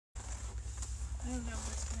I don't know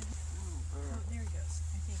what's going to happen. Oh, there it goes.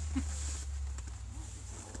 I think.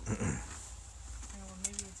 Oh, well,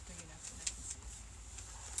 maybe it's big enough that I can see it.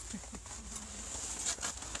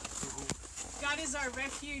 God is our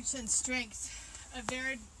refuge and strength, a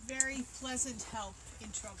very, very pleasant help in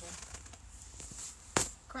trouble.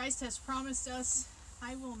 Christ has promised us,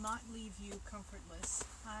 I will not leave you comfortless.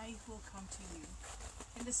 I will come to you.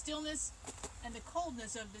 In the stillness and the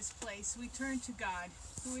coldness of this place, we turn to God,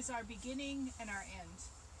 who is our beginning and our end.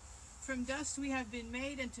 From dust we have been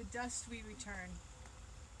made, and to dust we return.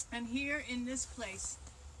 And here in this place,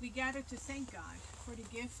 we gather to thank God for the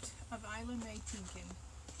gift of Isla May Tienken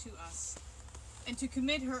to us, and to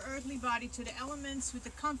commit her earthly body to the elements with the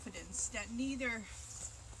confidence that neither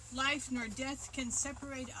life nor death can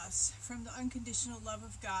separate us from the unconditional love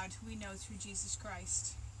of God we know through Jesus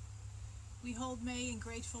Christ. We hold May in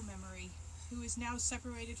grateful memory, who is now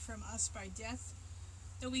separated from us by death.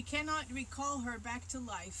 Though we cannot recall her back to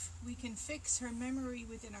life, we can fix her memory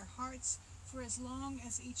within our hearts for as long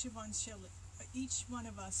as each one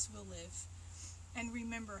of us will live, and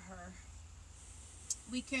remember her.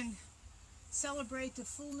 We can celebrate the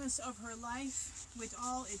fullness of her life with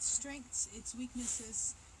all its strengths, its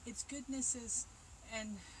weaknesses, its goodnesses,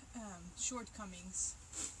 and shortcomings,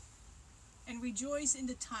 and rejoice in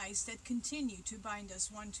the ties that continue to bind us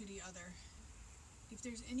one to the other. If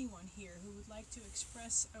there's anyone here who would like to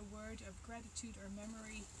express a word of gratitude or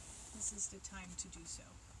memory, this is the time to do so.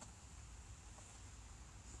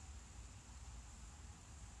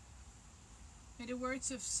 May the words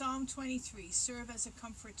of Psalm 23 serve as a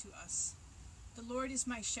comfort to us. The Lord is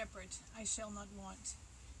my shepherd, I shall not want.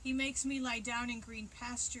 He makes me lie down in green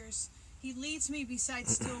pastures. He leads me beside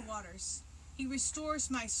still waters. He restores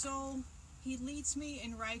my soul. He leads me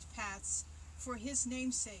in right paths for his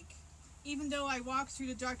name's sake. Even though I walk through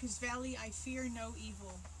the darkest valley, I fear no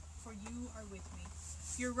evil, for you are with me.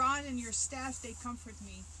 Your rod and your staff, they comfort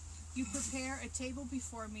me. You prepare a table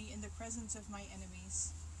before me in the presence of my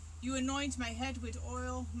enemies. You anoint my head with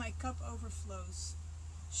oil, my cup overflows.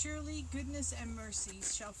 Surely goodness and mercy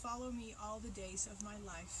shall follow me all the days of my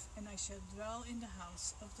life, and I shall dwell in the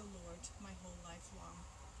house of the Lord my whole life long.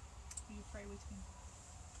 Will you pray with me?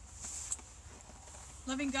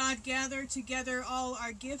 Loving God, gather together all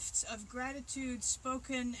our gifts of gratitude,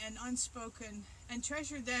 spoken and unspoken, and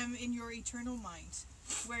treasure them in your eternal mind,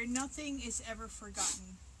 where nothing is ever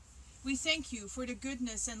forgotten. We thank you for the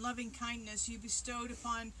goodness and loving kindness you bestowed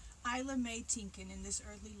upon Isla May Tienken in this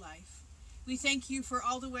earthly life. We thank you for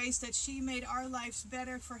all the ways that she made our lives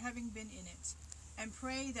better for having been in it, and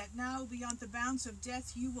pray that now, beyond the bounds of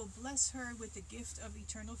death, you will bless her with the gift of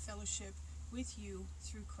eternal fellowship with you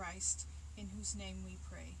through Christ, in whose name we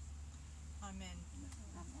pray. Amen.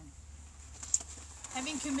 Amen.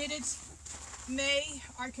 Having committed May,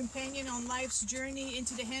 our companion on life's journey,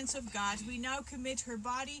 into the hands of God, we now commit her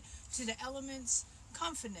body to the elements,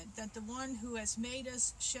 confident that the one who has made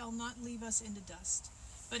us shall not leave us in the dust,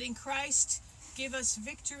 but in Christ give us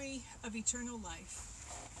victory of eternal life.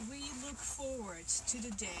 We look forward to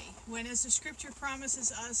the day when, as the scripture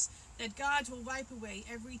promises us, that God will wipe away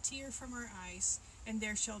every tear from our eyes, and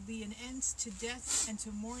there shall be an end to death and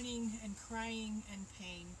to mourning and crying and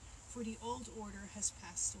pain, for the old order has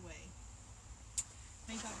passed away.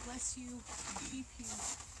 May God bless you and keep you.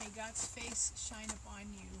 May God's face shine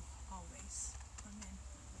upon you always. Amen.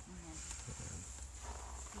 Amen.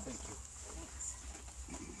 Thank you. Thanks.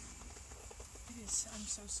 It is, I'm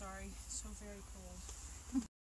so sorry, so very cold.